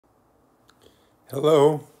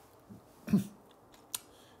Hello.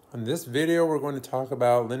 In this video, we're going to talk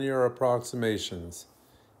about linear approximations,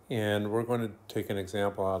 and we're going to take an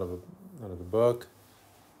example out of a book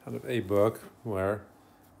where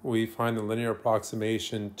we find the linear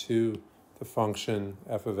approximation to the function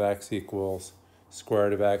f of x equals square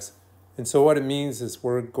root of x. And so what it means is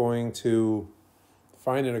we're going to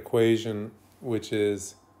find an equation which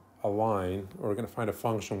is a line, or we're going to find a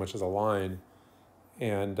function which is a line,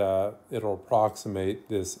 and it'll approximate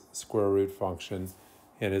this square root function,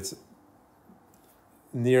 and it's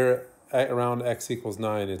near around x equals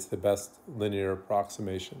 9. It's the best linear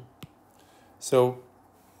approximation. So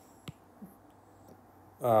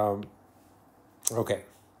okay,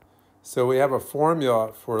 so we have a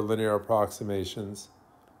formula for linear approximations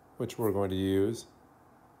which we're going to use,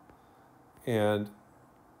 and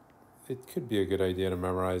it could be a good idea to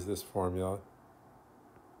memorize this formula.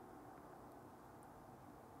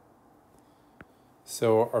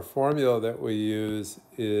 So our formula that we use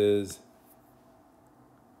is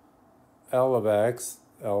L of x,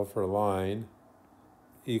 L for line,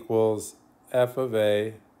 equals f of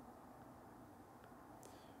a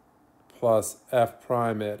plus f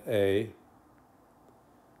prime at a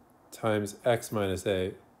times x minus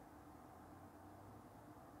a.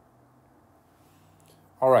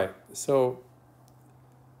 All right, so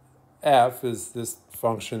f is this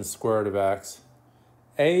function square root of x.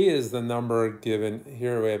 A is the number given,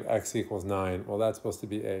 here we have x equals 9. Well, that's supposed to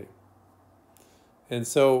be a. And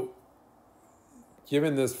so,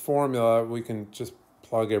 given this formula, we can just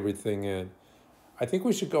plug everything in. I think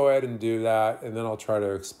we should go ahead and do that, and then I'll try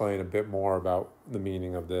to explain a bit more about the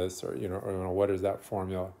meaning of this, or what is that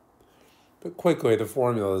formula. But quickly, the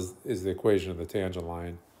formula is the equation of the tangent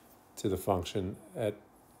line to the function at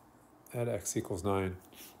x equals 9,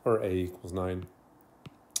 or a equals 9.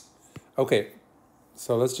 Okay.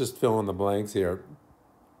 So let's just fill in the blanks here.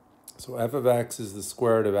 So f of x is the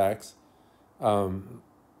square root of x. And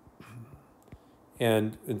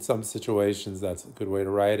in some situations, that's a good way to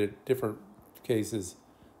write it. Different cases,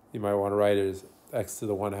 you might want to write it as x to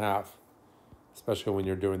the 1/2, especially when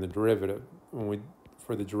you're doing the derivative.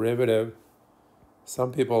 For the derivative,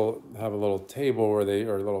 some people have a little table or a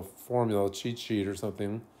little formula, cheat sheet or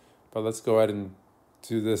something. But let's go ahead and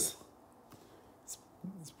do this.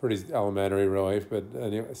 It's pretty elementary, really, but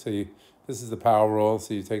anyway, so this is the power rule,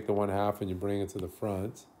 so you take the 1/2 and you bring it to the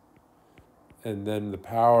front, and then the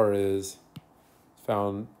power is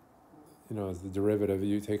found, as the derivative.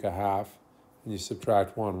 You take a half and you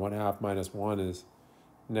subtract 1. 1/2 minus 1 is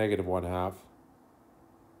negative 1/2.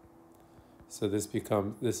 So this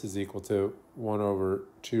is equal to 1 over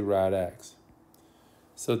 2 rad x.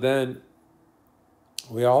 So then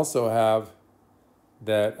we also have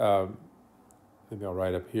that, maybe I'll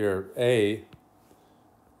write up here, a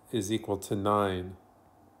is equal to 9.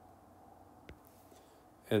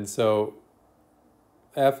 And so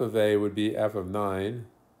f of a would be f of 9,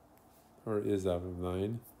 or is f of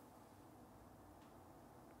 9.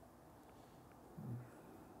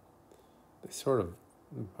 They sort of,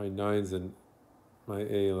 my 9s and my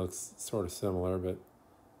a looks sort of similar, but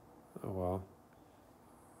oh well.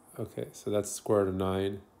 Okay, so that's square root of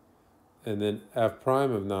 9. And then f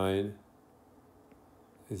prime of 9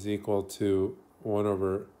 is equal to 1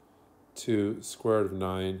 over 2 square root of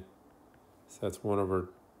 9. So that's 1 over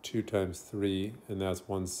 2 times 3, and that's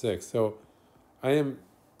 1/6. So I am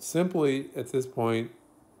simply, at this point,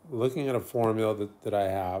 looking at a formula that I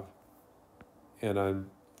have, and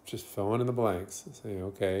I'm just filling in the blanks, saying,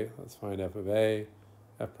 okay, let's find f of a,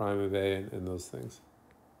 f prime of a, and those things.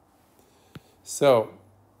 So,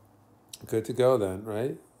 good to go then,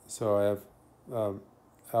 right? So I have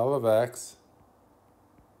L of x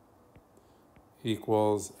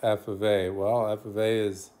equals f of a. Well, f of a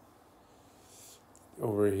is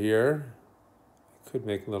over here. I could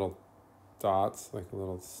make little dots, like a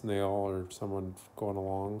little snail or someone going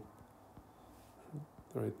along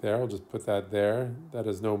right there. I'll just put that there. That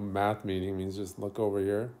has no math meaning. It means just look over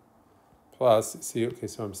here. Plus, see, okay,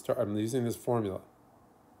 so I'm using this formula.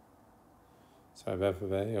 So I have f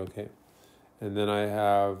of a, okay. And then I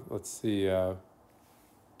have, let's see,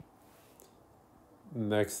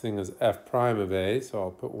 next thing is f prime of a, so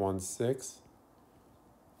I'll put 1/6,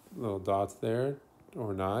 little dots there,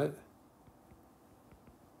 or not.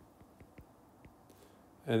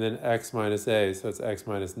 And then x minus a, so it's x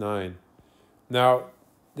minus 9. Now,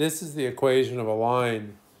 this is the equation of a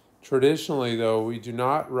line. Traditionally, though, we do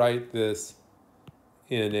not write this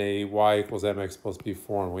in a y equals mx plus b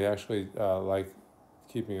form. We actually like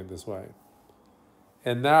keeping it this way.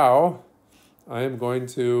 And now, I am going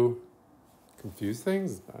to confuse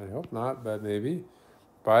things? I hope not, but maybe.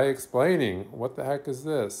 by explaining what the heck is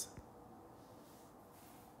this.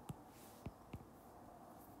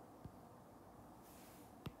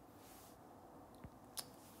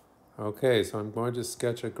 Okay, so I'm going to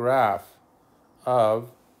sketch a graph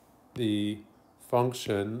of the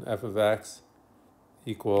function f of x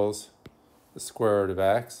equals the square root of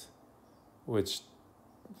x, which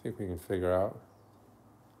I think we can figure out.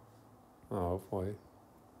 Oh, hopefully.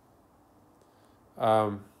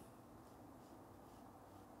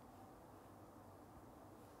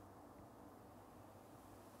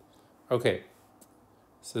 Okay,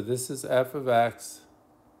 so this is f of x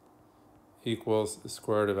equals the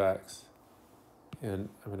square root of x. And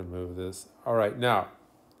I'm going to move this. All right, now,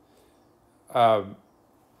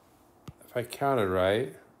 if I counted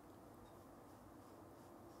right,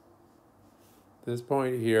 this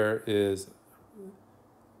point here is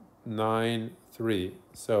 9, 3.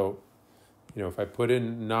 So, if I put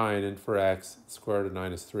in 9 in for x, the square root of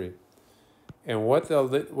 9 is 3. And what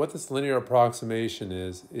this linear approximation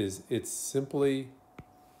is it's simply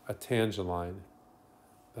a tangent line.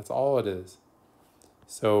 That's all it is.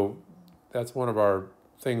 So that's one of our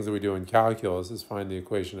things that we do in calculus is find the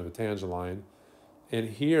equation of a tangent line. And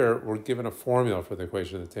here we're given a formula for the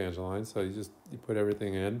equation of the tangent line. So you put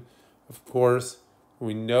everything in. Of course,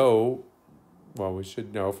 we know, well, we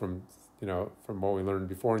should know from what we learned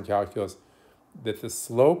before in calculus, that the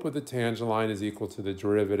slope of the tangent line is equal to the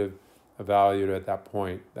derivative evaluated at that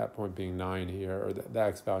point being 9 here, or the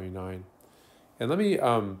x value 9. And let me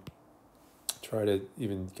try to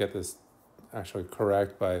even get this actually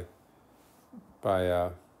correct by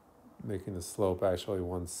making the slope actually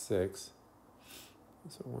 1/6.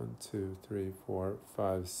 So 1, 2, 3, 4,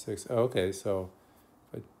 5, 6. Okay, so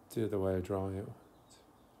if I do it the way I'm drawing it,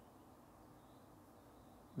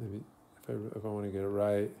 maybe if I want to get it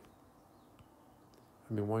right,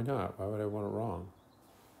 I mean, why not? Why would I want it wrong?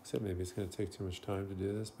 Except maybe it's going to take too much time to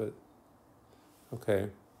do this, but okay.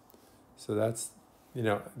 So that's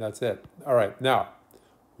it. All right, now,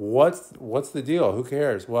 what's the deal? Who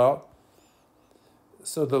cares? Well,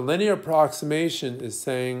 so the linear approximation is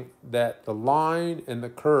saying that the line and the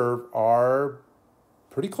curve are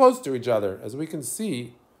pretty close to each other. As we can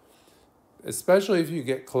see, especially if you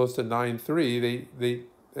get close to 9, 3, they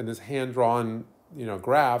in this hand-drawn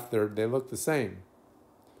graph, they look the same.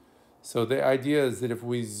 So the idea is that if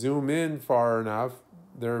we zoom in far enough,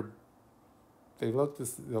 the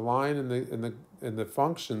line and the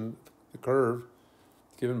function, the curve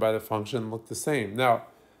given by the function look the same. Now,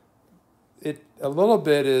 it a little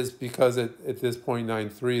bit is because at this point 9,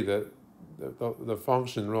 3, the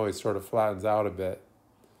function really sort of flattens out a bit.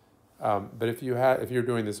 But if you're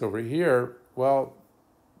doing this over here, well,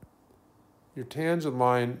 your tangent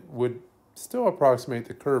line would still approximate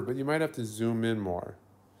the curve, but you might have to zoom in more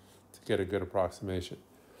to get a good approximation.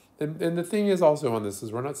 And the thing is also on this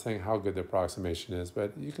is we're not saying how good the approximation is,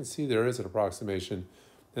 but you can see there is an approximation,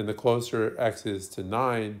 and the closer x is to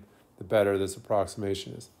 9, the better this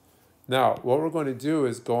approximation is. Now, what we're going to do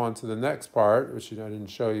is go on to the next part, which I didn't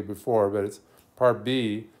show you before, but it's part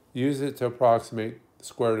B. Use it to approximate the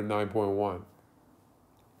square root of 9.1.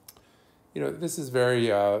 This is very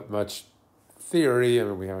much theory. I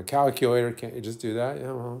mean, we have a calculator. Can't you just do that?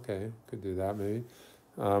 Yeah, well, okay, could do that maybe.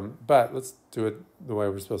 But let's do it the way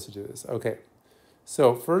we're supposed to do this. Okay,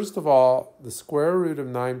 so first of all, the square root of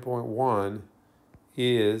 9.1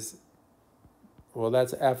 is, well,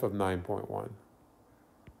 that's f of 9.1.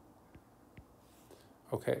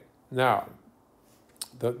 Okay, now,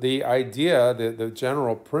 the idea, the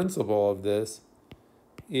general principle of this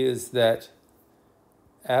is that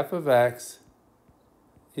f of x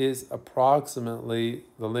is approximately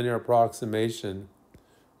the linear approximation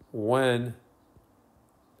when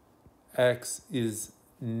x is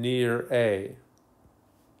near a.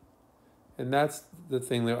 And that's the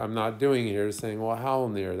thing that I'm not doing here, is saying, well, how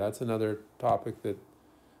near? That's another topic that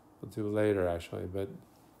we'll do later, actually, but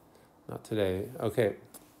not today. Okay,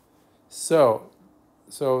 so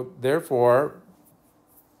therefore,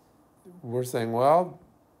 we're saying, well,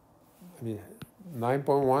 I mean,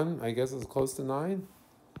 9.1, I guess, is close to 9.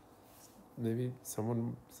 Maybe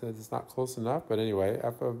someone said it's not close enough, but anyway,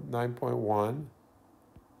 f of 9.1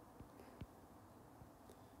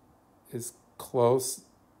 is close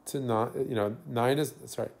to 9,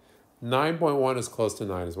 9.1 is close to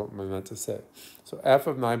 9 is what I meant to say. So f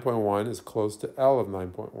of 9.1 is close to L of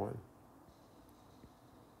 9.1.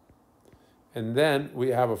 And then we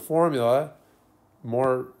have a formula.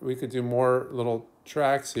 We could do more little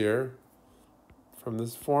tracks here. From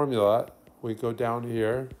this formula, we go down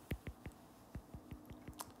here,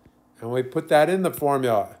 and we put that in the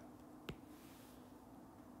formula.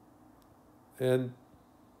 And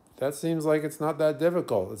that seems like it's not that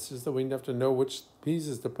difficult. It's just that we have to know which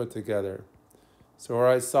pieces to put together. So where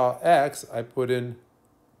I saw x, I put in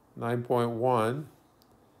 9.1.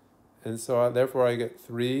 And so therefore I get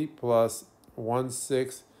 3 plus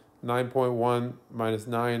 1/6. 9.1 minus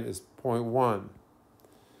 9 is 0.1.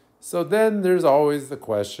 So then there's always the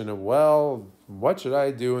question of, well, what should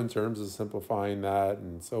I do in terms of simplifying that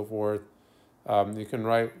and so forth. You can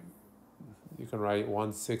write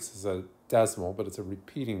 1/6 as a decimal, but it's a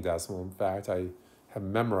repeating decimal. In fact, I have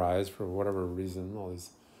memorized, for whatever reason, all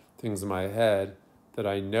these things in my head, that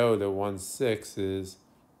I know that 1/6 is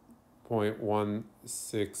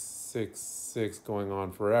 0.1666 going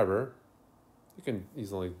on forever. You can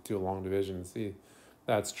easily do a long division and see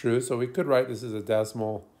that's true. So we could write this as a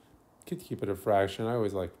decimal. You could keep it a fraction. I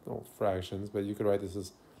always like fractions, but you could write this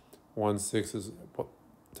as 1/6 is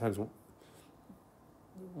times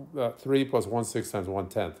 3 plus 1/6 times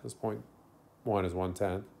 1/10. This 0.1 is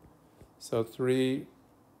 1/10. So 3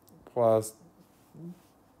 plus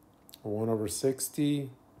 1/60.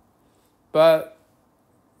 But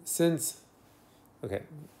since, okay,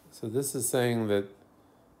 so this is saying that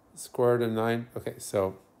square root of 9, okay,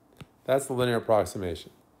 so that's the linear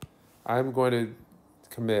approximation. I'm going to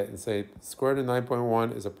commit and say square root of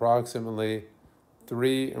 9.1 is approximately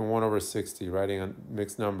 3 and 1/60, writing a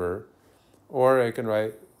mixed number. Or I can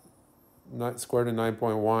write square root of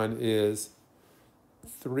 9.1 is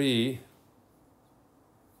 3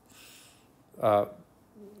 well,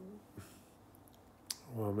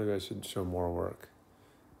 maybe I should show more work.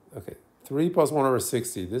 Okay, 3 plus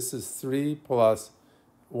 1/60. This is 3 plus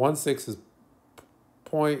 1/6 is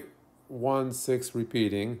 0.16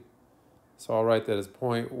 repeating. So I'll write that as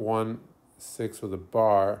 0.16 with a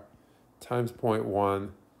bar times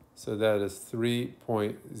 0.1. So that is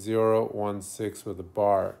 3.016 with a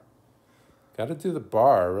bar. Got to do the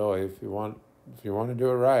bar, really, if you want to do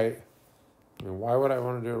it right. I mean, why would I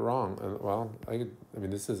want to do it wrong? Well, I mean,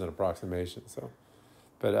 this is an approximation, so.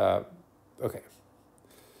 But, okay.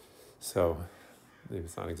 So maybe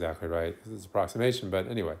it's not exactly right because it's approximation, but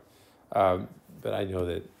anyway. But I know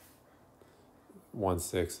that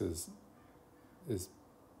 1/6 is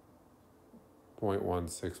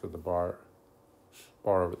 0.16 with the bar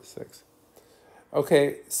over the 6.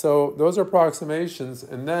 Okay, so those are approximations.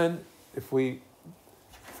 And then if we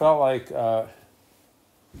felt like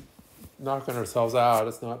knocking ourselves out,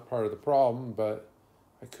 it's not part of the problem, but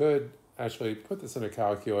I could actually put this in a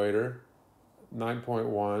calculator,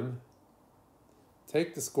 9.1,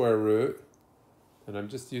 take the square root, and I'm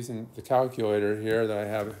just using the calculator here that I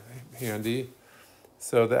have handy.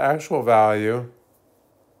 So the actual value,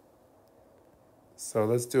 so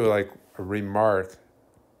let's do like a remark.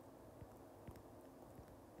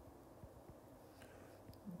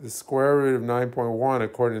 The square root of 9.1,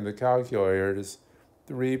 according to the calculator, is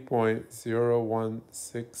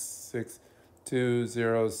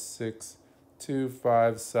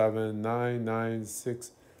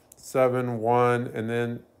 3.016620625799671, and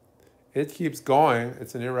then it keeps going.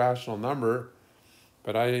 It's an irrational number,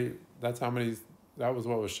 but that's how many. That was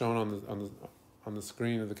what was shown on the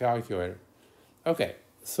screen of the calculator. Okay,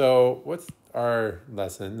 so what's our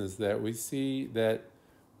lesson is that we see that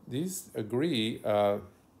these agree up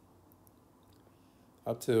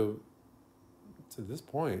to this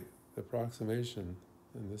point, the approximation,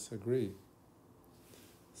 and this agree.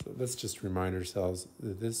 So let's just remind ourselves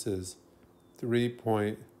that this is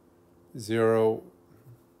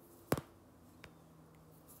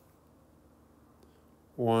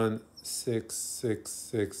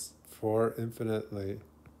 3.01666 for infinitely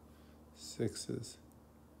sixes.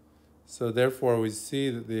 So therefore we see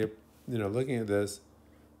that looking at the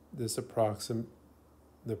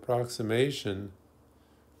approximation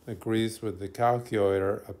agrees with the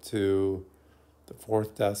calculator up to the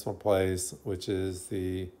 4th decimal place, which is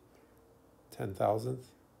the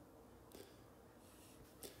 10,000th.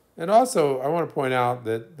 And also, I want to point out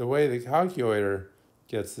that the way the calculator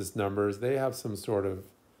gets this number is they have some sort of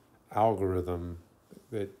algorithm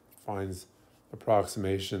that finds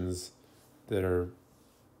approximations that are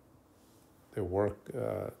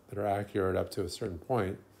accurate up to a certain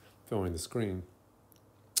point, filling the screen.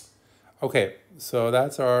 Okay, so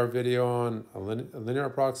that's our video on linear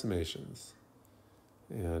approximations.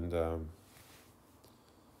 And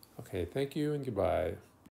okay, thank you and goodbye.